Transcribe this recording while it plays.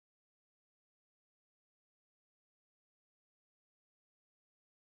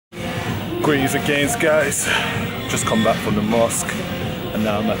Greetings again, guys. Just come back from the mosque and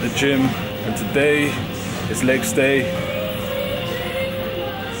now I'm at the gym, and today is legs day.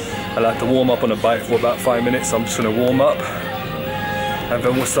 I like to warm up on a bike for about 5 minutes, so I'm just going to warm up and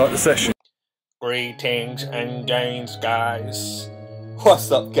then we'll start the session. Greetings and gains, guys.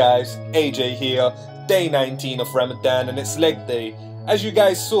 What's up, guys? AJ here. Day 19 of Ramadan and it's leg day. As you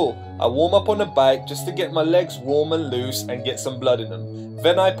guys saw, I warm up on the bike just to get my legs warm and loose and get some blood in them.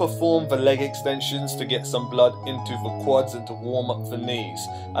 Then I perform the leg extensions to get some blood into the quads and to warm up the knees.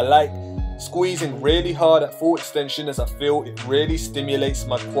 I like squeezing really hard at full extension as I feel it really stimulates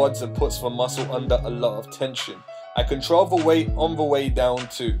my quads and puts the muscle under a lot of tension. I control the weight on the way down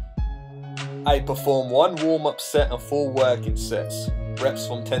too. I perform one warm up set and 4 working sets, reps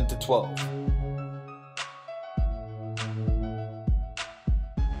from 10 to 12.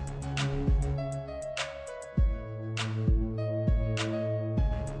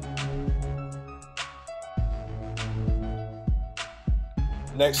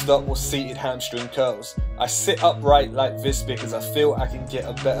 Next up was seated hamstring curls. I sit upright like this because I feel I can get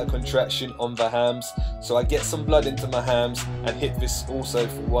a better contraction on the hams. So I get some blood into my hams and hit this also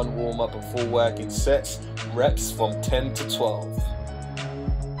for 1 warm up and 4 working sets, reps from 10 to 12.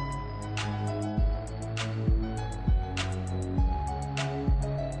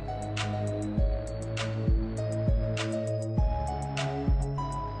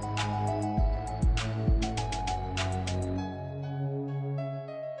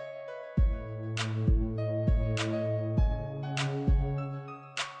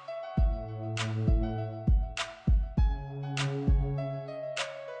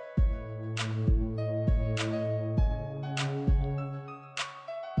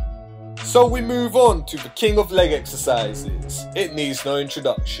 So we move on to the king of leg exercises. It needs no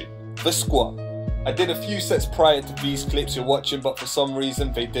introduction, the squat. I did a few sets prior to these clips you're watching, but for some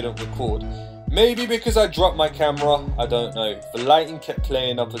reason they didn't record. Maybe because I dropped my camera, I don't know. The lighting kept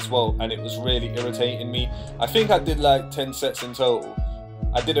playing up as well and it was really irritating me. I think I did like 10 sets in total.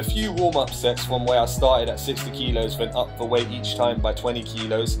 I did a few warm-up sets from where I started at 60 kilos, then up the weight each time by 20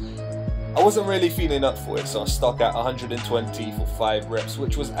 kilos. I wasn't really feeling up for it, so I stuck at 120 for 5 reps,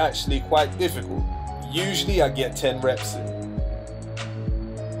 which was actually quite difficult. Usually I get 10 reps in.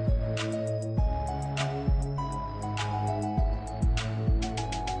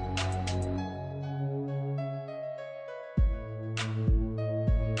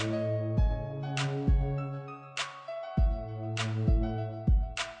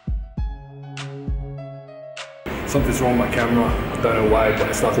 Something's wrong with my camera, I don't know why, but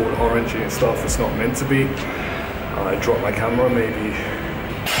it's like all orangey and stuff, it's not meant to be. I dropped my camera, maybe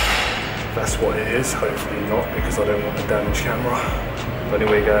that's what it is, hopefully not, because I don't want a damaged camera. But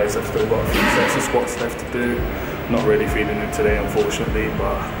anyway guys, I've still got a few sets of squats left to do. Not really feeling it today unfortunately,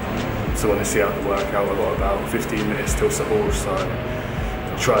 but I still want to see out the workout. I've got about 15 minutes till sahur, so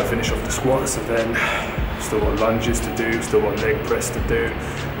I'll try to finish off the squats, and then still got lunges to do, still got leg press to do.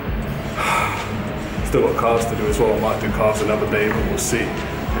 Still got calves to do as well. I might do calves another day, but we'll see.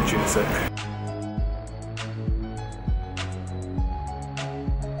 Catch you in a sec.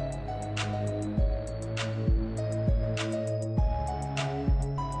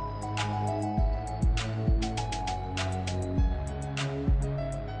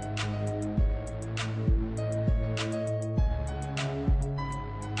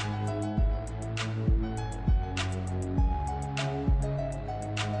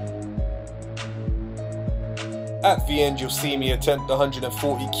 At the end you'll see me attempt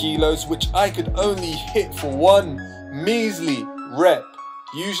 140 kilos, which I could only hit for 1 measly rep.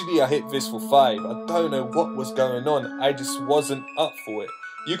 Usually I hit this for 5. I don't know what was going on, I just wasn't up for it.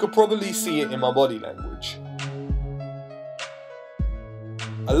 You could probably see it in my body language.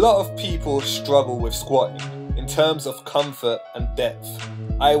 A lot of people struggle with squatting in terms of comfort and depth.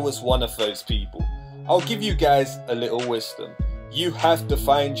 I was one of those people. I'll give you guys a little wisdom. You have to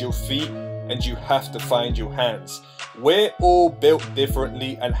find your feet and you have to find your hands. We're all built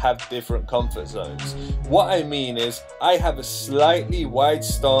differently and have different comfort zones. What I mean is, I have a slightly wide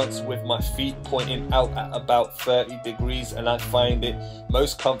stance with my feet pointing out at about 30 degrees, and I find it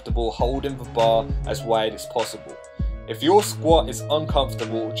most comfortable holding the bar as wide as possible. If your squat is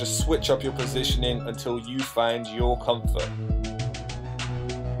uncomfortable, just switch up your positioning until you find your comfort.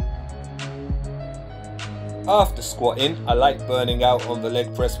 After squatting, I like burning out on the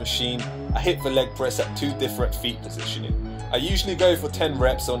leg press machine. I hit the leg press at 2 different feet positioning. I usually go for 10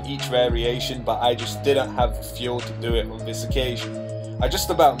 reps on each variation, but I just didn't have the fuel to do it on this occasion. I just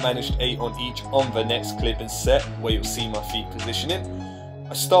about managed 8 on each on the next clip and set, where you'll see my feet positioning.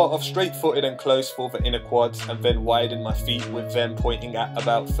 I start off straight footed and close for the inner quads and then widen my feet with them pointing at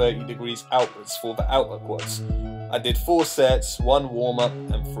about 30 degrees outwards for the outer quads. I did 4 sets, 1 warm up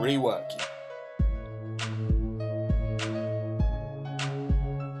and 3 working.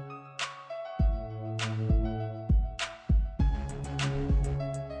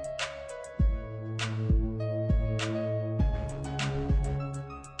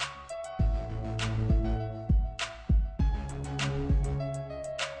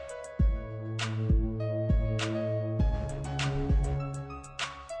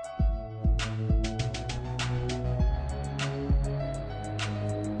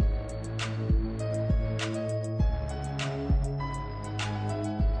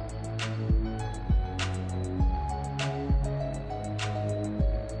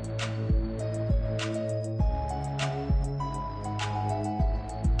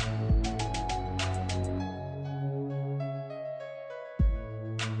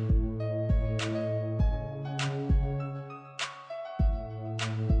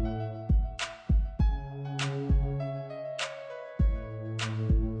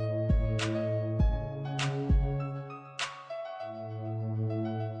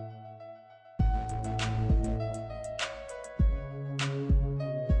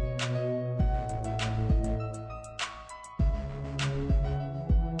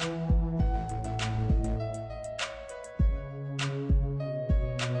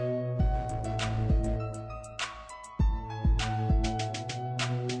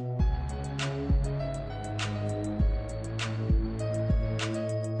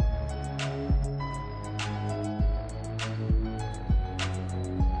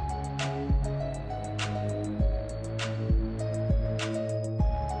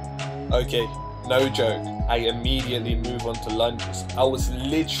 Okay, no joke, I immediately move on to lunges. I was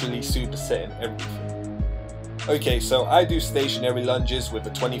literally supersetting everything. Okay, so I do stationary lunges with a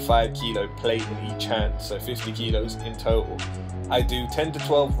 25 kilo plate in each hand, so 50 kilos in total. I do 10 to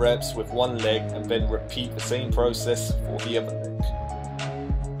 12 reps with one leg and then repeat the same process for the other leg.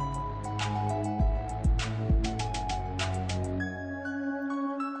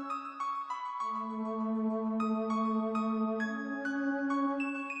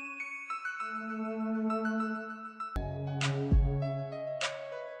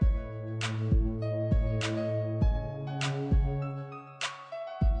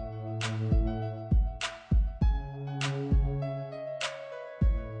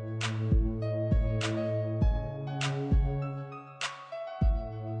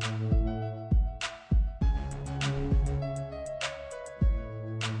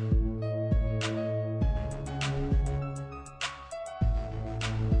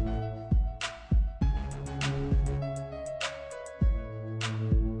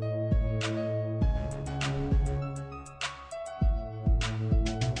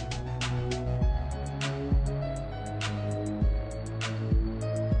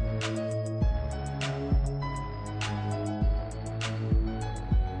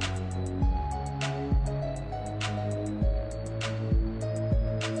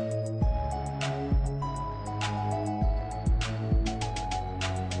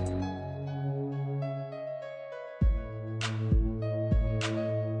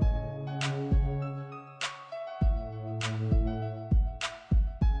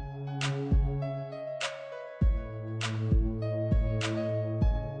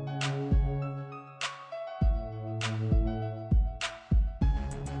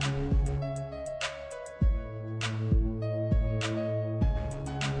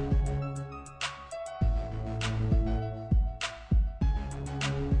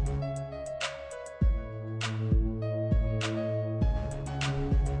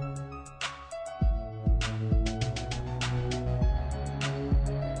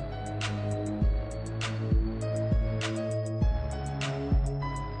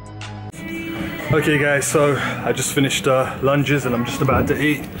 Okay guys, so I just finished lunges and I'm just about to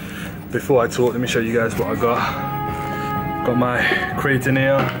eat. Before I talk, let me show you guys what I got. Got my creatine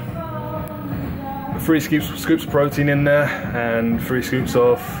here, 3 scoops of protein in there and 3 scoops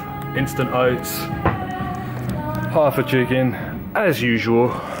of instant oats, half a chicken as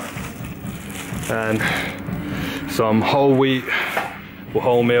usual, and some whole wheat or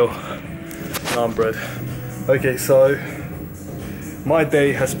wholemeal naan bread. Okay, so my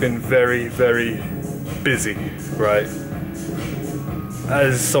day has been very, very busy, right?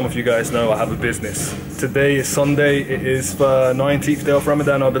 As some of you guys know, I have a business. Today is Sunday, it is the 19th day of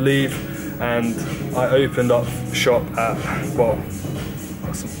Ramadan, I believe, and I opened up shop at, well,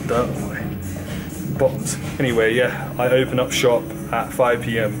 got some dirt on my bottoms. Anyway, yeah, I opened up shop at 5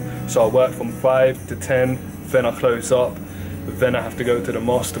 PM. So I work from 5 to 10, then I close up, Then I have to go to the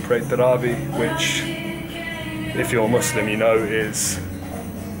mosque to pray Tarawih, which, if you're a Muslim, you know, is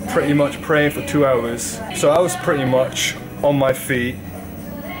pretty much praying for 2 hours. So I was pretty much on my feet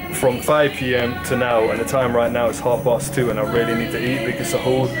from 5 PM to now, and the time right now is 2:30, and I really need to eat because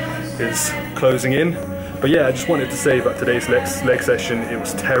sahur is closing in. But yeah, I just wanted to say about today's leg session, it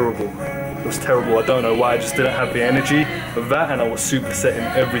was terrible. It was terrible. I don't know why, I just didn't have the energy of that, and I was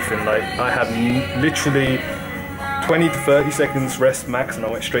supersetting everything. Like, I had literally 20 to 30 seconds rest max, and I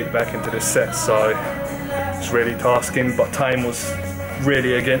went straight back into this set. So it's really tasking, but time was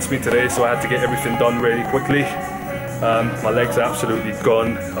really against me today, so I had to get everything done really quickly. My legs are absolutely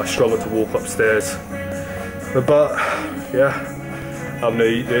gone. I struggle to walk upstairs. But yeah, I'm gonna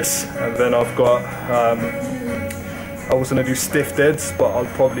eat this, and then I've got, I was gonna do stiff deads, but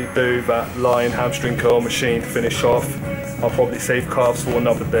I'll probably do that lying hamstring curl machine to finish off. I'll probably save calves for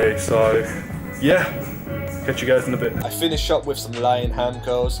another day, so yeah, catch you guys in a bit. I finish up with some lying ham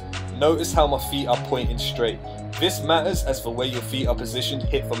curls. Notice how my feet are pointing straight. This matters as for where your feet are positioned,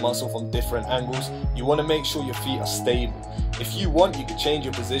 hit the muscle from different angles. You want to make sure your feet are stable. If you want, you can change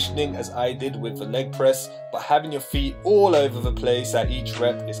your positioning as I did with the leg press, but having your feet all over the place at each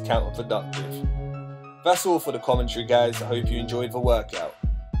rep is counterproductive. That's all for the commentary, guys. I hope you enjoyed the workout.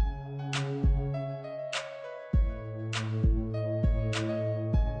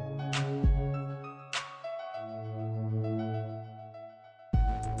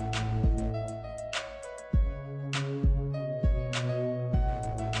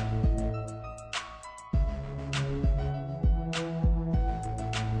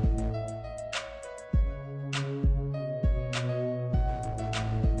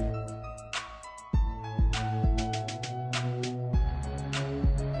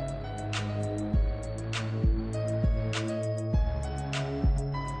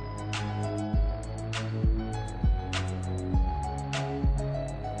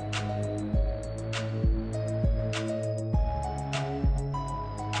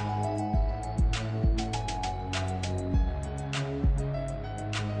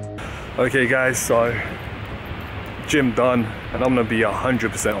 Okay guys, so gym done, and I'm gonna be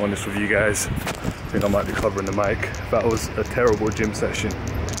 100% honest with you guys. I think I might be covering the mic. That was a terrible gym session.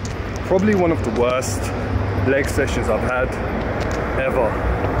 Probably one of the worst leg sessions I've had ever.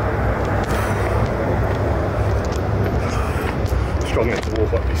 Struggling to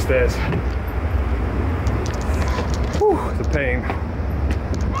walk up these stairs. Whew, the pain.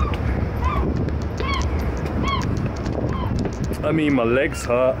 I mean, my legs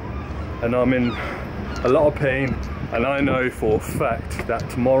hurt, and I'm in a lot of pain, and I know for a fact that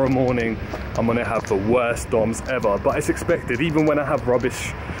tomorrow morning I'm gonna have the worst DOMs ever, but it's expected. Even when I have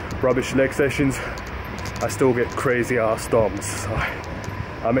rubbish leg sessions, I still get crazy ass DOMs. So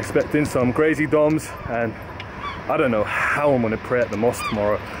I'm expecting some crazy DOMs, and I don't know how I'm gonna pray at the mosque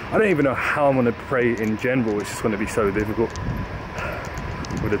tomorrow. I don't even know how I'm gonna pray in general. It's just gonna be so difficult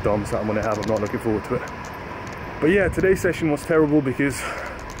with the DOMs that I'm gonna have. I'm not looking forward to it. But yeah, today's session was terrible because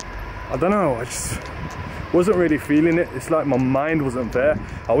I don't know, I just wasn't really feeling it. It's like my mind wasn't there.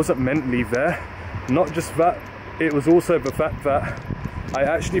 I wasn't mentally there. Not just that, it was also the fact that I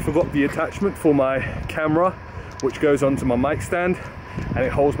actually forgot the attachment for my camera, which goes onto my mic stand, and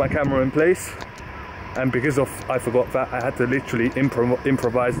it holds my camera in place. And because I forgot that, I had to literally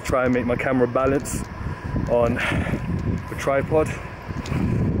improvise to try and make my camera balance on the tripod.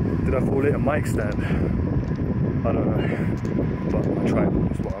 Did I call it a mic stand? I don't know, but my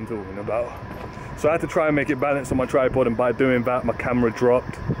tripod is what I'm talking about. So I had to try and make it balance on my tripod, and by doing that my camera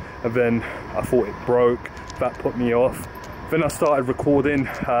dropped, and then I thought it broke. That put me off. Then I started recording,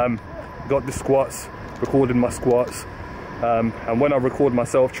 got the squats, recorded my squats, and when I record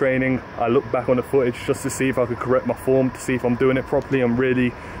myself training, I look back on the footage just to see if I could correct my form, to see if I'm doing it properly. I'm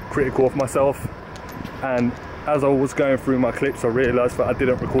really critical of myself, and as I was going through my clips, I realized that I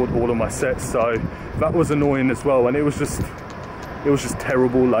didn't record all of my sets, so that was annoying as well. And it was just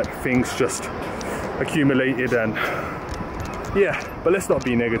terrible. Like, things just accumulated, and yeah, but let's not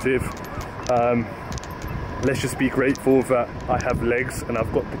be negative. Let's just be grateful that I have legs and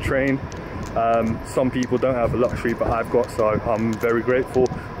I've got to train. Some people don't have the luxury, but I've got, so I'm very grateful,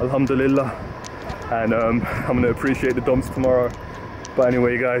 alhamdulillah. And I'm gonna appreciate the DOMs tomorrow. But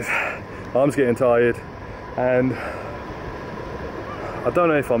anyway guys, I'm just getting tired, and I don't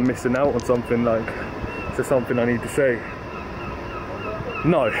know if I'm missing out on something. Like, is there something I need to say?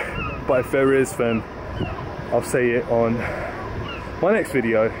 No, but if there is, then I'll say it on my next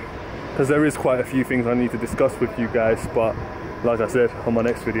video, because there is quite a few things I need to discuss with you guys, but like I said, on my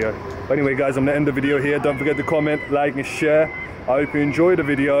next video. But anyway guys, I'm gonna end the video here. Don't forget to comment, like and share. I hope you enjoyed the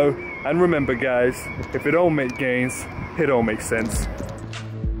video, and remember guys, if you don't make gains, It all makes sense.